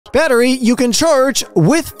Battery you can charge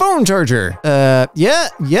with phone charger.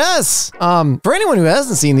 Yes. For anyone who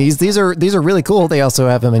hasn't seen these are really cool. They also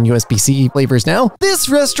have them in USB-C flavors now. This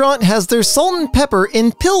restaurant has their salt and pepper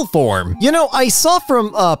in pill form. You know, I saw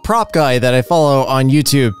from a prop guy that I follow on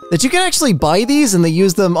YouTube that you can actually buy these and they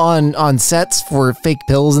use them on sets for fake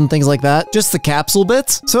pills and things like that. Just the capsule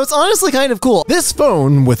bits. So it's honestly kind of cool. This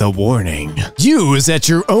phone with a warning. Use at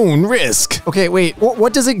your own risk. Okay, wait,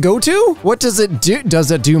 what does it go to? What does it do?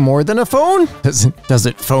 Does it do more than a phone? Does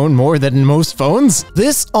it phone more than most phones?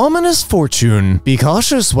 This ominous fortune. Be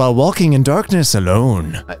cautious while walking in darkness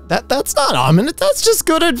alone. That's not ominous. That's just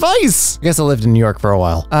good advice. I guess I lived in New York for a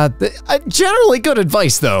while. Generally good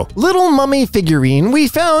advice though. Little mummy figurine we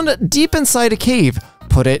found deep inside a cave.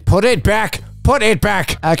 Put it back. Put it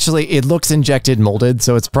back! Actually, it looks injected molded,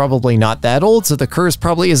 so it's probably not that old, so the curse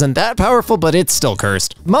probably isn't that powerful, but it's still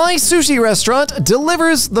cursed. My sushi restaurant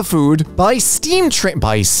delivers the food by steam train.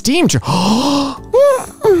 Oh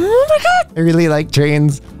my god! I really like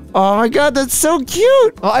trains. Oh my god, that's so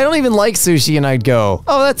cute! Oh, I don't even like sushi and I'd go.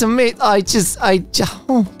 Oh, that's amazing.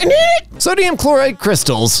 Sodium chloride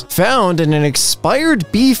crystals found in an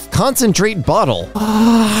expired beef concentrate bottle.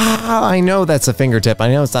 I know that's a fingertip. I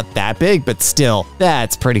know it's not that big, but still,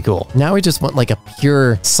 that's pretty cool. Now we just want like a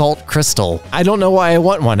pure salt crystal. I don't know why I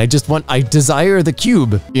want one. I desire the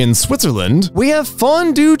cube. In Switzerland, we have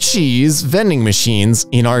fondue cheese vending machines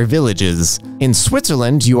in our villages. In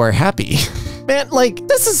Switzerland, you are happy. Man, like,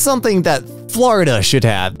 this is something that Florida should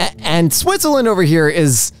have. And Switzerland over here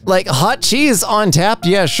is like hot cheese on tap.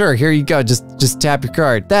 Yeah, sure. Here you go. Just tap your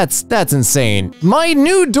card. That's insane. My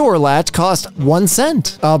new door latch cost 1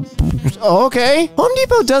 cent. Okay. Home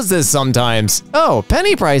Depot does this sometimes. Oh,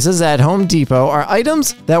 penny prices at Home Depot are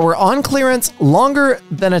items that were on clearance longer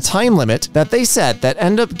than a time limit that they set that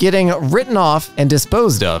end up getting written off and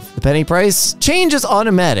disposed of. The penny price change is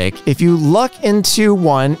automatic. If you luck into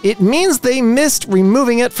one, it means they missed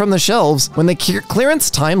removing it from the shelves when the clearance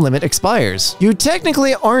time limit expires. You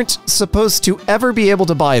technically aren't supposed to ever be able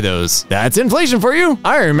to buy those. That's inflation for you.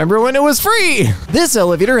 I remember when it was free. This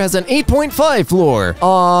elevator has an 8.5 floor.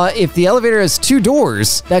 If the elevator has 2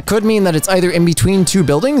 doors, that could mean that it's either in between 2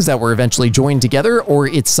 buildings that were eventually joined together, or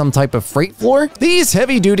it's some type of freight floor. These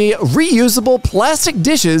heavy-duty, reusable plastic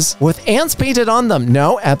dishes with ants painted on them.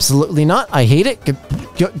 No, absolutely not. I hate it.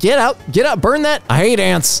 Get out, burn that. I hate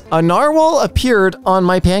ants. A narwhal appeared on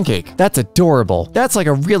my pancake. That's adorable. That's like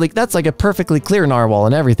a perfectly clear narwhal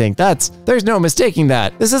and everything. There's no mistaking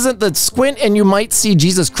that. This isn't the squint and you might see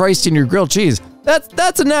Jesus Christ in your grilled cheese.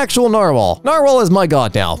 That's an actual narwhal. Narwhal is my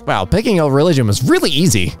god now. Wow, picking a religion was really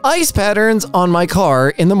easy. Ice patterns on my car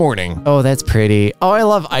in the morning. Oh, that's pretty. Oh, I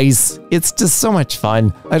love ice. It's just so much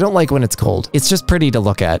fun. I don't like when it's cold. It's just pretty to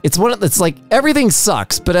look at. It's like everything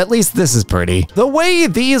sucks, but at least this is pretty. The way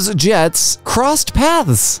these jets crossed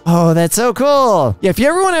paths. Oh, that's so cool. Yeah, if you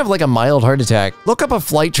ever want to have like a mild heart attack, look up a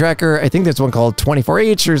flight tracker. I think there's one called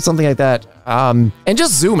 24H or something like that. And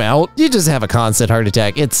just zoom out. You just have a constant heart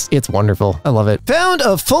attack. It's wonderful. I love it. Found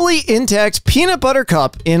a fully intact peanut butter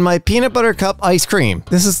cup in my peanut butter cup ice cream.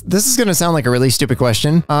 This is gonna sound like a really stupid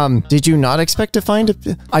question. Did you not expect to find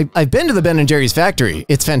it? I've been to the Ben & Jerry's factory.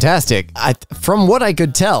 It's fantastic. From what I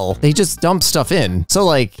could tell, they just dump stuff in. So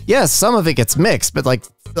like, yes, some of it gets mixed, but like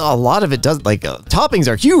a lot of it does, like toppings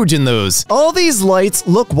are huge in those. All these lights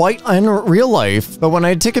look white in real life, but when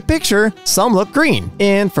I take a picture, some look green.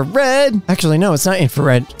 Infrared. Actually, no, it's not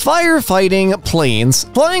infrared. Firefighting planes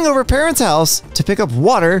flying over parents' house to pick up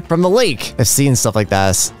water from the lake. I've seen stuff like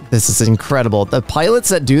this. This is incredible. The pilots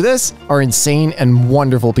that do this are insane and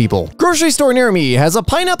wonderful people. Grocery store near me has a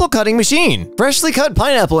pineapple cutting machine. Freshly cut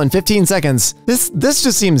pineapple in 15 seconds. This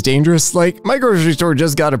just seems dangerous. Like, my grocery store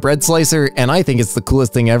just got a bread slicer and I think it's the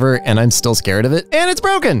coolest thing ever and I'm still scared of it. And it's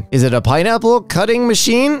broken. Is it a pineapple cutting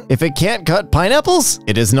machine? If it can't cut pineapples,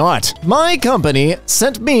 it is not. My company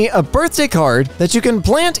sent me a birthday card that you can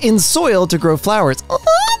plant in soil to grow flowers. Oh,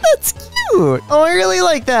 that's cute. Oh, I really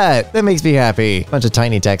like that. That makes me happy. Bunch of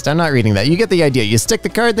tiny text. I'm not reading that. You get the idea. You stick the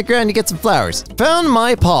card in the ground, you get some flowers. Found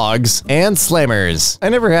my pogs and slammers. I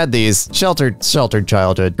never had these. Sheltered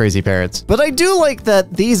childhood, crazy parents. But I do like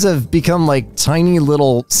that these have become like tiny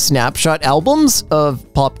little snapshot albums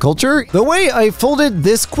of pop culture. The way I folded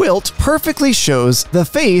this quilt perfectly shows the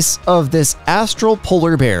face of this astral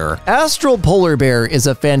polar bear. Astral polar bear is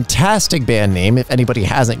a fantastic band name if anybody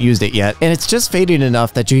hasn't used it yet. And it's just faded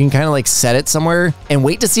enough that you can kind of like set it somewhere and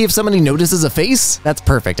wait to see if somebody notices a face. That's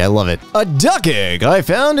perfect. perfect. I love it. A duck egg I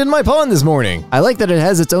found in my pond this morning. I like that it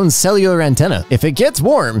has its own cellular antenna. If it gets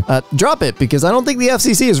warm, drop it because I don't think the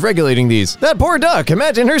FCC is regulating these. That poor duck,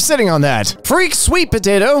 imagine her sitting on that. Freak Sweet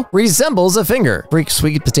Potato resembles a finger. Freak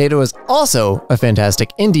Sweet Potato is also a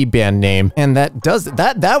fantastic indie band name, and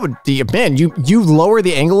that would be, man, you lower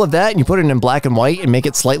the angle of that and you put it in black and white and make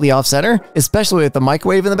it slightly off center, especially with the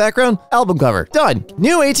microwave in the background. Album cover. Done.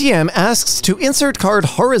 New ATM asks to insert card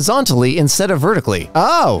horizontally instead of vertically.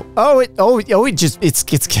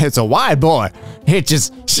 It's a wide boy. It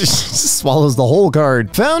just swallows the whole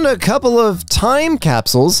card. Found a couple of time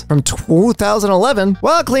capsules from 2011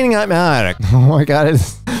 while cleaning out my attic. Oh my god,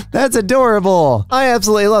 that's adorable. I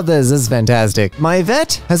absolutely love this. This is fantastic. My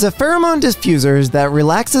vet has a pheromone diffuser that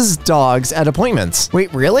relaxes dogs at appointments.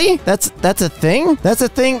 Wait, really? That's a thing? That's a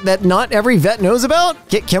thing that not every vet knows about?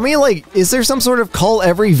 Can we, like, is there some sort of call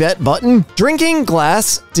every vet button? Drinking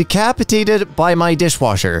glass decapitated by my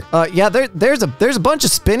dishwasher. Yeah, there's a bunch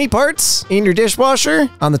of spinny parts in your dishwasher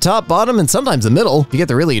on the top, bottom, and sometimes the middle. You get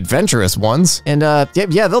the really adventurous ones. And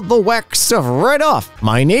yeah, they'll whack stuff right off.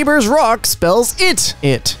 My neighbor's rock spells it.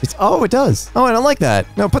 Oh, it does. Oh, I don't like that.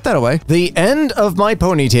 No, put that away. The end of my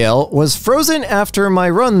ponytail was frozen after my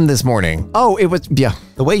run this morning. Oh, it was, yeah.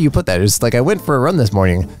 The way you put that is like I went for a run this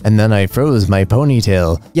morning and then I froze my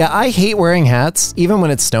ponytail. Yeah, I hate wearing hats, even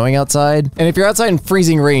when it's snowing outside. And if you're outside in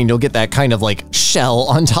freezing rain, you'll get that kind of like shell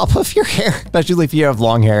on top of your hair, especially if you have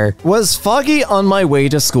long hair. Was foggy on my way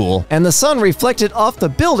to school and the sun reflected off the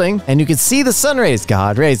building and you could see the sun rays.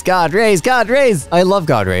 God rays, God rays, God rays. I love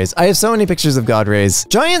God rays. I have so many pictures of God rays.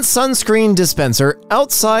 Giant sunscreen dispenser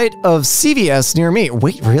outside of CVS near me.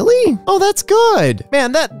 Wait, really? Oh, that's good.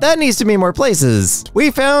 Man, that needs to be more places.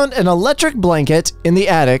 We found an electric blanket in the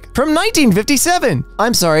attic from 1957.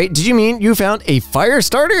 I'm sorry, did you mean you found a fire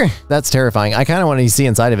starter? That's terrifying. I kind of want to see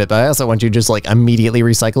inside of it, but I also want you to just like immediately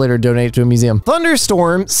recycle it or donate it to a museum.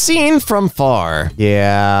 Thunderstorm seen from far.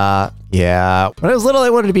 Yeah. When I was little, I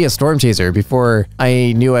wanted to be a storm chaser before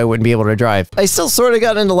I knew I wouldn't be able to drive. I still sort of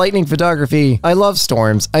got into lightning photography. I love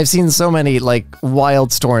storms. I've seen so many like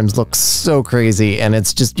wild storms look so crazy and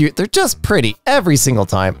it's just, they're just pretty every single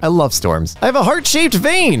time. I love storms. I have a heart-shaped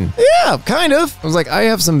vein. Yeah, kind of. I was like, I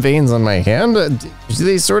have some veins on my hand. Do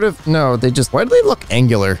they sort of, no, they just, why do they look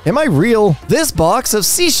angular? Am I real? This box of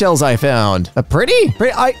seashells I found. Pretty?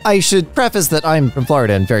 I should preface that I'm from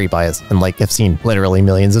Florida and very biased and like I've seen literally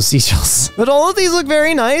millions of seashells. But all of these look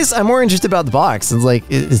very nice. I'm more interested about the box. It's like,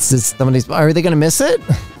 it's just somebody's, are they gonna miss it?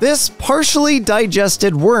 This partially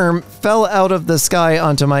digested worm fell out of the sky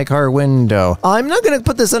onto my car window. I'm not gonna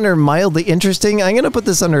put this under mildly interesting. I'm gonna put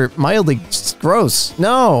this under mildly gross.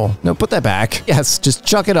 No, put that back. Yes, just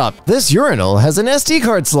chuck it up. This urinal has an SD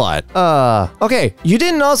card slot. Okay, you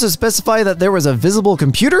didn't also specify that there was a visible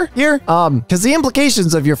computer here? Because the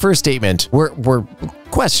implications of your first statement were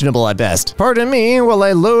questionable at best. Pardon me while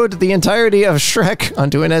I load the entirety of Shrek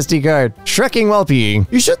onto an SD card. Shrekking while peeing.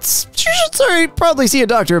 You should probably see a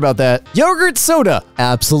doctor about that. Yogurt soda.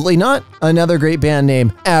 Absolutely not. Another great band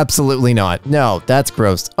name. Absolutely not. No, that's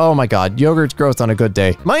gross. Oh my god, yogurt's gross on a good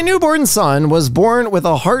day. My newborn son was born with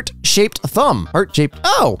a heart-shaped thumb. Heart-shaped,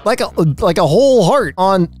 oh, like a whole heart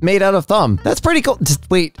made out of thumb. That's pretty cool.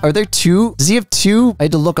 Wait, are there two? Does he have two? I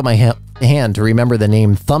had to look at my hand to remember the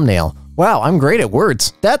name thumbnail. Wow, I'm great at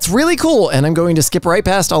words. That's really cool, and I'm going to skip right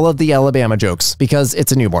past all of the Alabama jokes because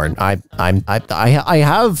it's a newborn. I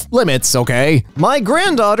have limits, okay? My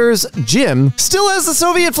granddaughter's gym still has the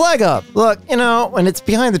Soviet flag up. Look, you know, when it's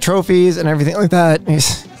behind the trophies and everything like that,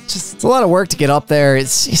 it's a lot of work to get up there. It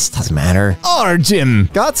just doesn't matter. Our gym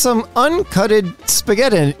got some uncutted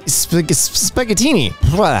spaghettini.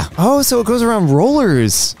 Oh, so it goes around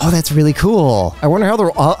rollers. Oh, that's really cool. I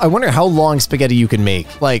wonder how long spaghetti you can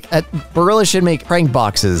make. Like, Barilla should make prank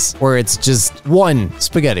boxes where it's just one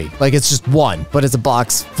spaghetti. Like, it's just one, but it's a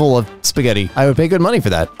box full of spaghetti. I would pay good money for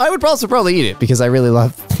that. I would also probably eat it because I really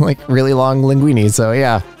love like really long linguini. So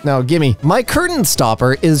yeah, no, gimme. My curtain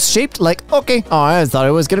stopper is shaped like, okay. Oh, I thought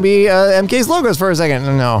it was gonna be MK's logos for a second.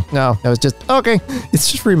 No, it was just, okay.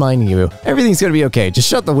 It's just reminding you, everything's gonna be okay. Just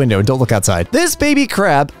shut the window and don't look outside. This baby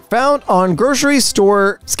crab found on grocery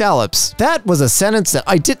store scallops. That was a sentence that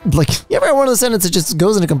I didn't, like, you ever have one of the sentences that just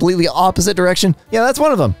goes in a completely opposite direction? Yeah, that's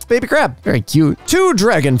one of them. Baby crab, very cute. 2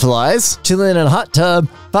 dragonflies chilling in a hot tub.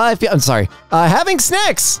 Having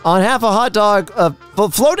snacks on half a hot dog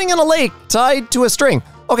floating in a lake tied to a string.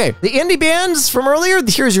 Okay, the indie bands from earlier,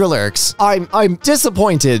 here's your lyrics. I'm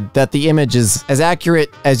disappointed that the image is as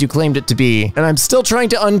accurate as you claimed it to be, and I'm still trying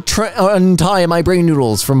to untie my brain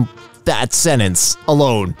noodles from that sentence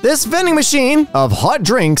alone. This vending machine of hot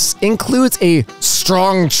drinks includes a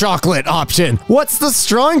strong chocolate option. What's the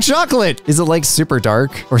strong chocolate? Is it like super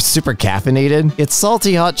dark or super caffeinated? It's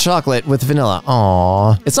salty hot chocolate with vanilla.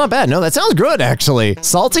 Aww. It's not bad. No, that sounds good, actually.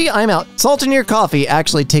 Salty, I'm out. Salt in your coffee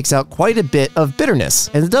actually takes out quite a bit of bitterness,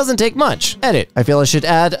 and it doesn't take much. Edit. I feel I should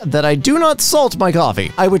add that I do not salt my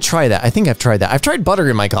coffee. I would try that. I think I've tried that. I've tried butter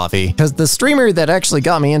in my coffee because the streamer that actually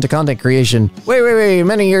got me into content creation way,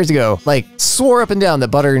 many years ago, like swore up and down that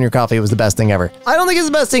butter in your coffee was the best thing ever. I don't think it's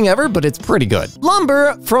the best thing ever, but it's pretty good.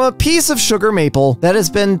 Lumber from a piece of sugar maple that has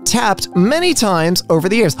been tapped many times over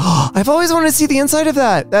the years. I've always wanted to see the inside of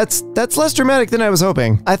that. That's less dramatic than I was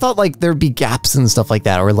hoping. I thought like there'd be gaps and stuff like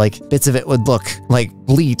that, or like bits of it would look like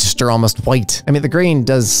bleached or almost white. I mean, the grain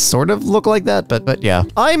does sort of look like that, but yeah.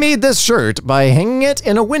 I made this shirt by hanging it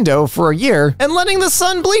in a window for a year and letting the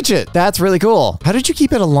sun bleach it. That's really cool. How did you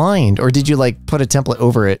keep it aligned? Or did you like put a template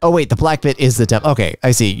over it? Oh wait, the black bit is the template. Okay,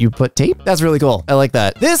 I see. You put tape? That's really cool. I like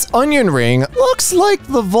that. This onion ring looks like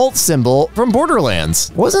the Volt symbol from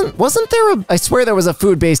Borderlands. Wasn't there I swear there was a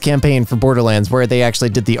food-based campaign for Borderlands where they actually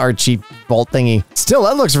did the Archie Volt thingy. Still,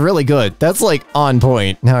 that looks really good. That's like on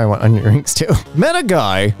point. Now I want onion rings too. Met a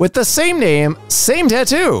guy with the same name, same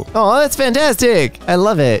tattoo. Oh, that's fantastic. I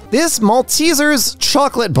love it. This Malteser's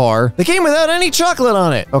chocolate bar that came without any chocolate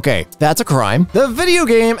on it. Okay, that's a crime. The video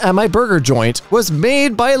game at my burger joint was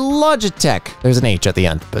made by Logitech. There's an H at the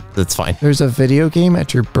end, but that's fine. There's a video game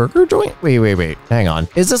at your burger joint? Wait. Hang on.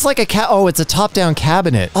 Is this like a oh, it's a top-down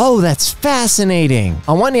cabinet. Oh, that's fascinating.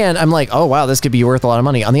 On one hand, I'm like, oh wow, this could be worth a lot of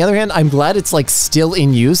money. On the other hand, I'm glad it's like still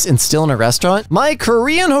in use and still in a restaurant. My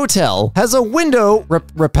Korean hotel has a window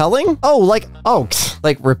repelling? Oh,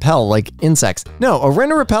 like repel, like insects. No, a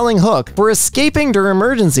window repelling hook for escaping during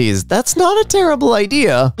emergencies. That's not a terrible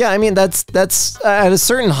idea. Yeah, I mean, that's at a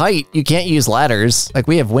certain height, you can't use ladders. Like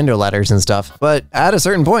we have window ladders and stuff, but at a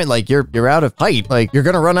certain point, like you're out of height, like you're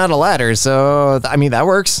gonna run out of ladders. So, I mean, that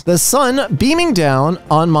works. The sun beaming down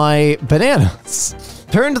on my bananas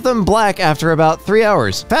turned them black after about 3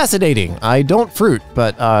 hours. Fascinating. I don't fruit,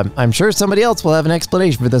 but I'm sure somebody else will have an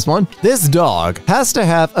explanation for this one. This dog has to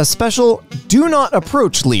have a special do not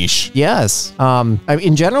approach leash. Yes. I mean,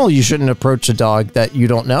 in general, you shouldn't approach a dog that you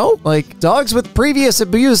don't know. Like dogs with previous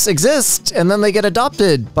abuse exist and then they get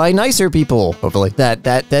adopted by nicer people, hopefully, that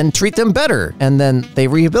then treat them better and then they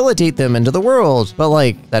rehabilitate them into the world. But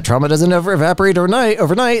like that trauma doesn't ever evaporate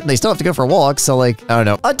overnight and they still have to go for walks. So like, I don't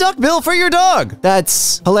know. A duck bill for your dog. That's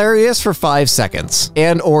hilarious for 5 seconds.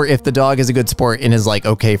 And or if the dog is a good sport and is like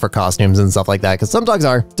okay for costumes and stuff like that, because some dogs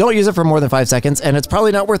are. Don't use it for more than 5 seconds and it's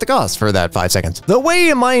probably not worth the cost for that 5 seconds. The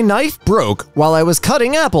way my knife broke while I was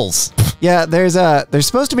cutting apples. Yeah, there's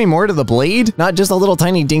supposed to be more to the blade, not just a little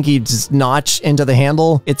tiny dinky just notch into the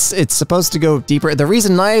handle. It's supposed to go deeper. The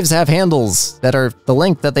reason knives have handles that are the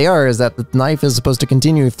length that they are is that the knife is supposed to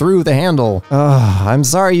continue through the handle. I'm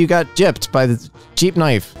sorry you got gypped by the cheap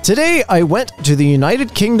knife. Today I went to the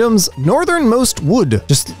United Kingdom's northernmost wood.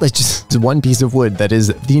 Just one piece of wood that is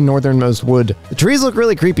the northernmost wood. The trees look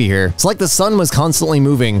really creepy here. It's like the sun was constantly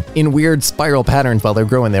moving in weird spiral patterns while they're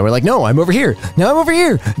growing. They were like, no, I'm over here. Now I'm over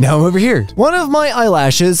here. Now I'm over here. One of my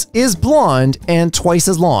eyelashes is blonde and twice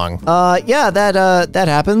as long. Yeah, that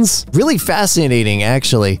happens. Really fascinating,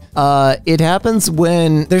 actually. It happens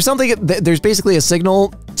when there's basically a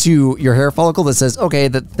signal to your hair follicle that says, okay,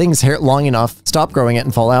 that thing's hair long enough, stop growing it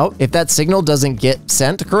and fall out. If that signal doesn't get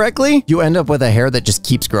sent correctly, you end up with a hair that just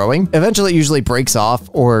keeps growing. Eventually, it usually breaks off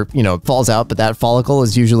or, falls out, but that follicle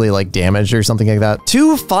is usually like damaged or something like that.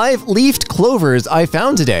 2 5-leafed clovers I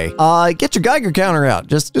found today. Get your Geiger counter out,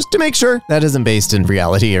 just to make sure. That isn't based in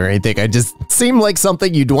reality or anything. I just seem like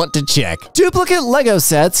something you'd want to check. Duplicate Lego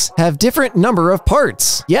sets have different number of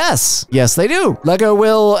parts. Yes, they do. Lego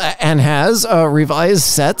will and has revised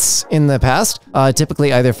sets in the past,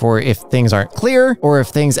 typically either for if things aren't clear or if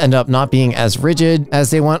things end up not being as rigid as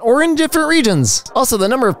they want or in different regions. Also, the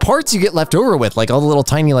number of parts you get left over with, like all the little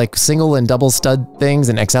tiny like single and double stud things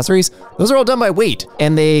and accessories, those are all done by weight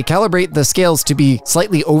and they calibrate the scales to be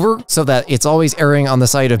slightly over so that it's always erring on the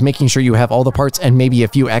side of making sure you have all the parts and maybe a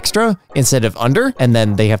few extra instead of under, and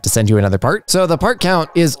then they have to send you another part. So the part count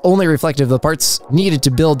is only reflective of the parts needed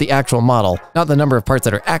to build the actual model, not the number of parts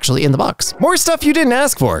that are actually in the box. More stuff you didn't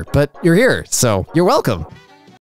ask for, but you're here, so you're welcome.